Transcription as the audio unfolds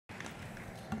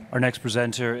Our next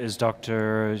presenter is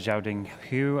Dr. Xiaoding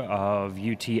Hu of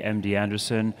UT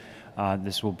Anderson.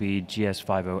 This will be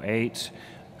GS508,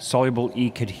 soluble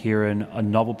E-cadherin, a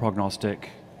novel prognostic,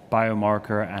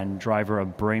 biomarker, and driver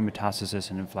of brain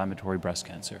metastasis and inflammatory breast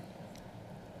cancer.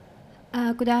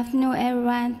 Good afternoon,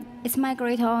 everyone. It's my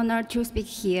great honor to speak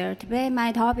here. Today,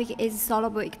 my topic is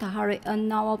soluble E-cadherin, a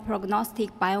novel prognostic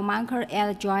biomarker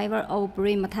and driver of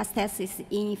brain metastasis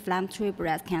in inflammatory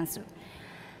breast cancer.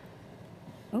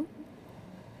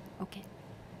 Okay.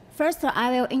 First,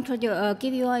 I will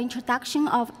give you an introduction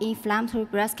of inflammatory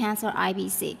breast cancer,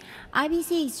 IBC.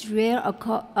 IBC is rare,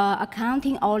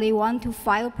 accounting only 1 to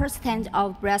 5%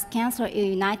 of breast cancer in the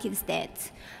United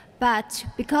States. But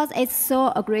because it's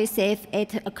so aggressive,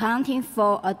 it's accounting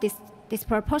for a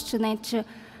disproportionate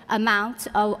amount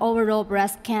of overall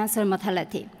breast cancer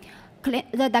mortality.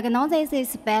 The diagnosis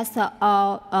is based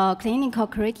on clinical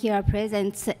criteria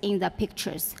present in the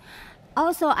pictures.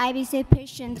 Also, IBC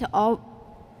patients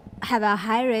have a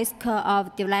high risk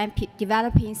of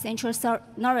developing central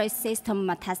nervous system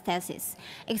metastasis,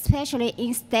 especially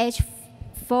in stage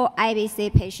 4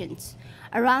 IBC patients.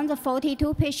 Around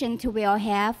 42 patients will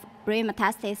have brain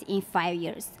metastasis in 5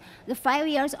 years. The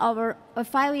 5-year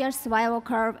survival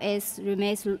curve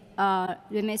remains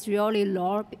really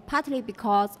low, partly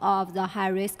because of the high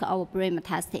risk of brain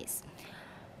metastasis.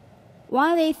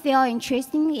 Why we feel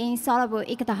interested in soluble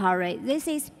E-cadherin? This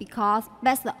is because,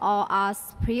 based on our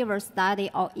previous study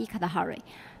of E-cadherin,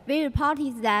 we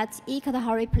reported that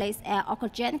E-cadherin plays an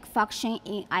oncogenic function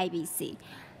in IBC.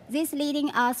 This leading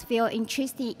us feel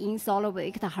interested in soluble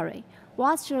E-cadherin.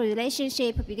 What's the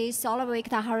relationship between soluble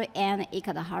E-cadherin and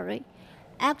E-cadherin?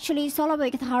 Actually, soluble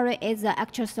E-cadherin is the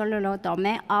extracellular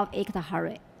domain of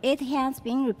E-cadherin. It has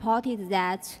been reported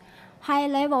that high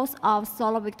levels of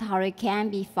soluble E-cadherin can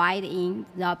be found in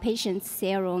the patient's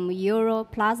serum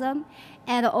uroplasm,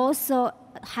 and also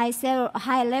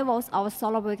high levels of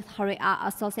soluble E-cadherin are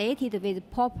associated with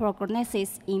poor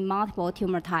prognosis in multiple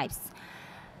tumor types.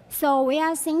 So we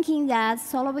are thinking that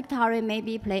soluble E-cadherin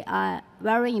maybe play a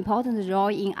very important role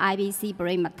in IBC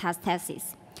brain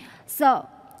metastasis. So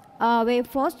we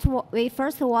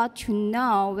first want to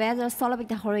know whether soluble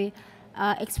E-cadherin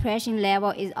expression level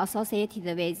is associated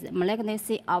with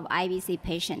malignancy of IBC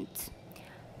patients.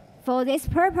 For this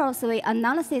purpose, we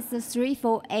analyzed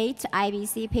 348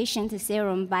 IBC patient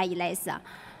serum by ELISA.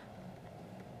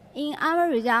 In our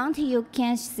result, you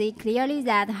can see clearly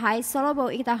that high soluble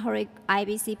E-cadherin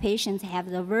IBC patients have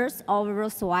the worst overall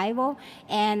survival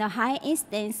and a high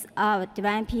incidence of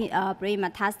developing brain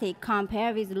metastasis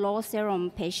compared with low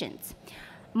serum patients.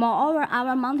 Moreover,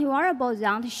 our multivariable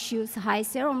result shows high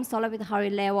serum soluble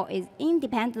E-cadherin level is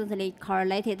independently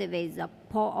correlated with the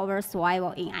poor overall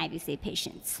survival in IBC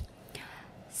patients.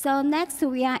 So next,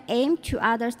 we are aimed to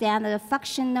understand the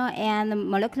functional and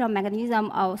molecular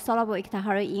mechanism of soluble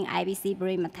E-cadherin in IBC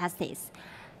brain metastasis.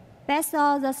 Based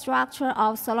on the structure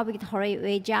of soluble E-cadherin,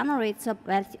 we generate the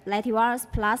lentivirus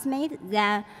plasmid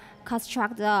that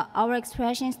construct the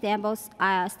overexpression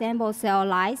stable cell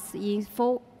lines in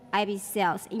 4 IBC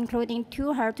cells, including 2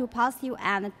 HER2-positive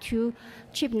and 2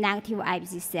 CHIP-negative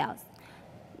IBC cells.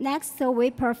 Next, we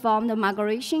performed the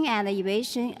migration and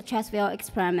evasion transfer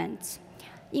experiments.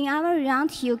 In our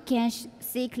result, you can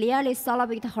see clearly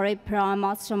soluble E-cadherin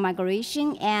promotes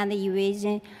migration and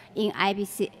evasion in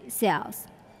IBC cells.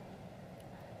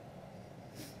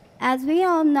 As we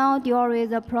all know, during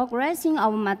the progression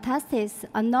of metastasis,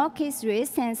 anoki's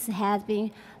resistance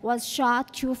was shown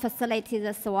to facilitate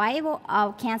the survival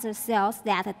of cancer cells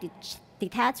that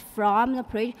detach from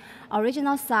the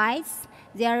original sites,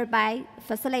 thereby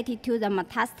facilitate to the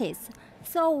metastasis.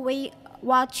 So we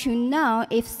want to know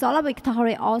if soluble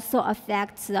E-cadherin also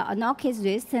affects the anoki's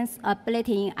resistance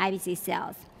ability in IBC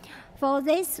cells. For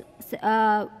this,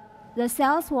 the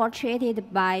cells were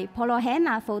treated by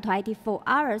poloHEMA for 24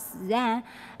 hours, then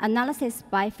analysis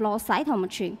by flow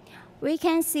cytometry. We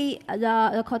can see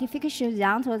the codification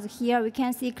results here. We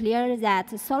can see clearly that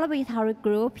the soluble E-cadherin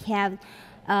group have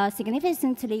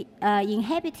significantly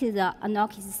inhibited the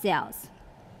anoki's cells.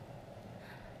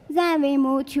 Then we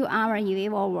move to our in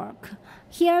vivo work.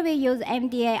 Here we use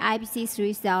MDA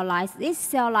IBC3 cell lines. These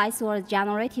cell lines were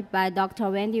generated by Dr.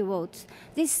 Wendy Woods.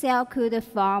 This cell could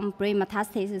form brain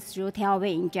metastasis through tail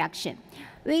vein injection.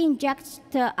 We inject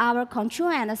our control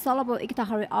and soluble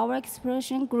E-cadherin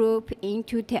overexpression group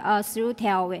through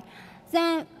tail vein.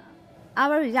 Then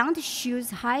our result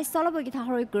shows high soluble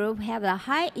E-cadherin group have a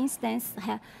high incidence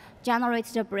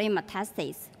generated brain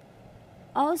metastasis.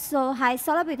 Also, high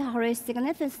soluble E-cadherin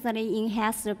significantly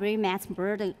enhance the brain mets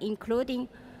burden, including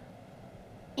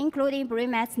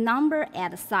brain mets number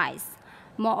and size.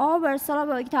 Moreover,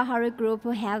 soluble ectohari group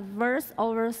have worse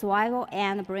overall survival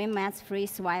and brain mass-free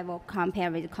survival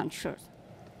compared with controls.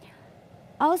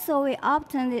 Also, we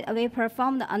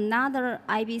performed another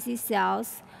IBC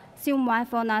cells,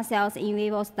 Sym149 cells in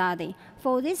vivo study.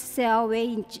 For this cell,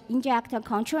 we inject a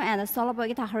control and a soluble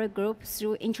ectohari group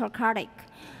through intracardiac.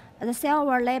 The cells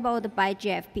were labeled by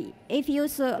GFP. If you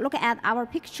look at our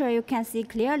picture, you can see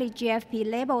clearly GFP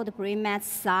labeled brain mass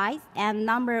size and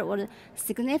number was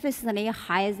significantly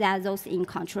higher than those in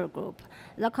control group.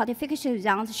 The quantification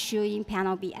results shown in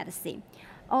panel B at C.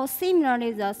 Or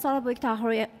similarly, the soluble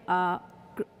ectohari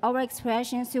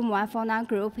overexpression Sym149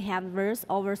 group have worse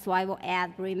overall survival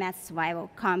and brain mass survival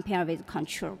compared with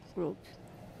control group.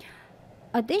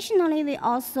 Additionally, we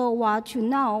also want to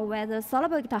know whether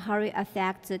soluble ectohari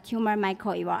affects the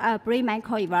brain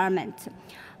microenvironment.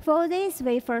 For this,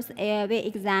 we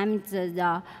examined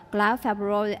the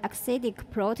glycofibril acidic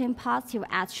protein positive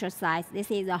astrocytes.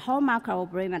 This is a hallmark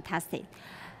of brain metastasis.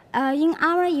 In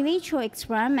our in vitro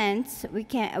experiments,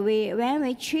 when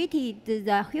we treated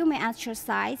the human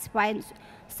astrocytes by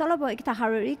soluble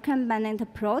ectohari recombinant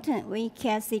protein, we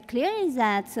can see clearly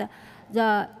that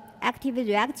the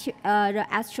astrocyte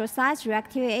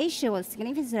reactivation was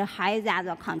significantly higher than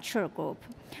the control group.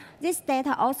 This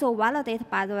data also validated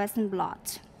by the Western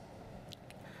blot.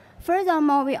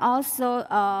 Furthermore, we also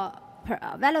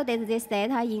validated this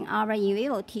data in our in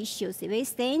vivo tissues. We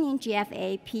stain in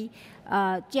GFAP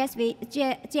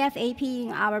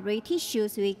in our brain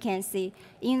tissues. We can see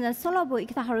in the soluble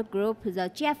ectohari group,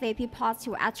 the GFAP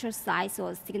positive astrocytes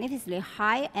was significantly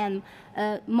high and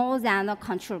more than the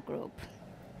control group.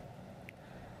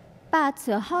 But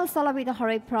how soluble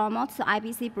ectohari promotes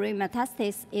IBC brain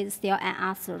metastasis is still an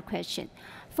unanswered question.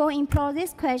 For explore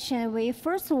this question, we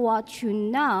first want to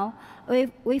know,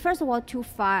 we first want to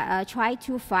try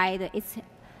to find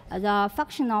the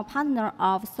functional partner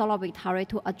of soluble ectohari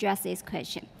to address this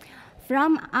question.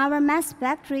 From our mass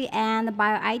spectry and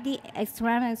bioID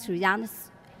experiments results,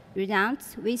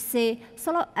 we see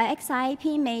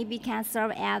XIP maybe can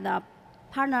serve as a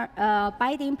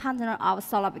binding partner of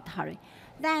soluble ectohari.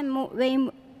 Then we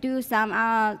do some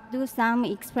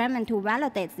experiment to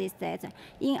validate this data.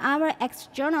 In our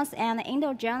exogenous and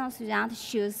endogenous results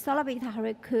shows soluble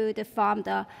ectohari could form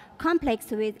the complex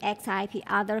with XIP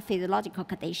other physiological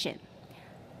condition.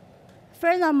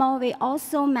 Furthermore, we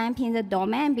also mapping the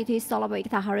domain between soluble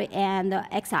ectohari and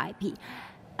XIP.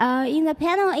 In the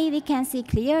panel A, we can see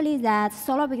clearly that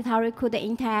soluble ectohari could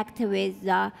interact with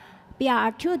the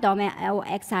BR2 domain of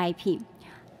XIP.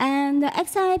 And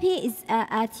XIP is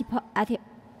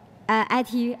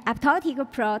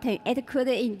apoptotic protein. It could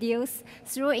induce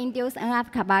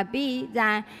NF-kappa B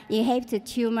that inhibit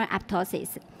tumor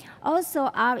apoptosis. Also,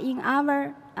 in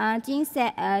our gene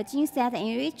set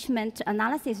enrichment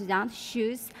analysis result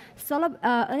shows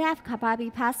NF-kappa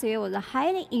B pathway was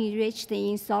highly enriched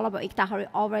in soluble ectohari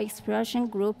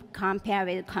overexpression group compared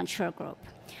with control group.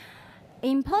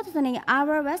 Importantly,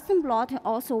 our Western blot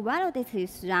also validated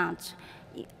this result.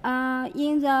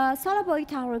 In the soluble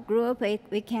ectohari group,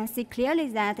 we can see clearly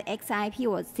that XIP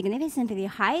was significantly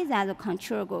higher than the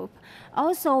control group.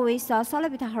 Also, we saw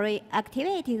soluble ectohari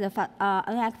activated the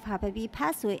NF-kappa B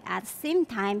pathway at the same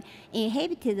time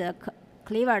inhibited the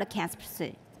cleavable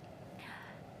cancer.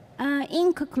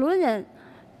 In conclusion,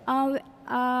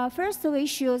 first we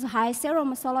shows high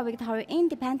serum soluble ectohari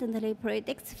independently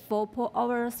predicts for poor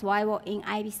overall survival in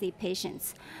IBC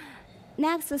patients.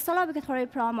 Next, soluble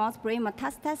ectohari promotes brain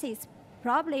metastasis,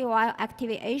 probably while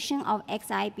activation of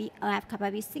XIB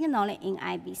NF-kappa B signaling in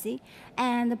IBC,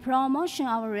 and the promotion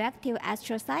of reactive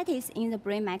astrocytes in the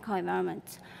brain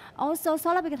microenvironment. Also,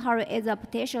 soluble ectohari is a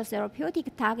potential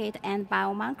therapeutic target and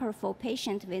biomarker for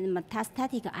patients with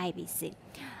metastatic IBC.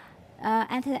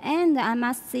 At the end, I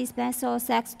must say special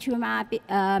thanks to my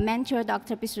mentor,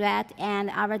 Dr. Bisrat, and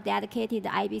our dedicated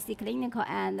IBC clinical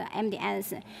and MD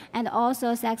Anderson, and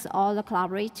also thanks all the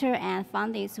collaborators and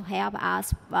funders who help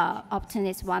us obtain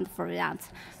this wonderful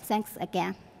results. Thanks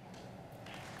again.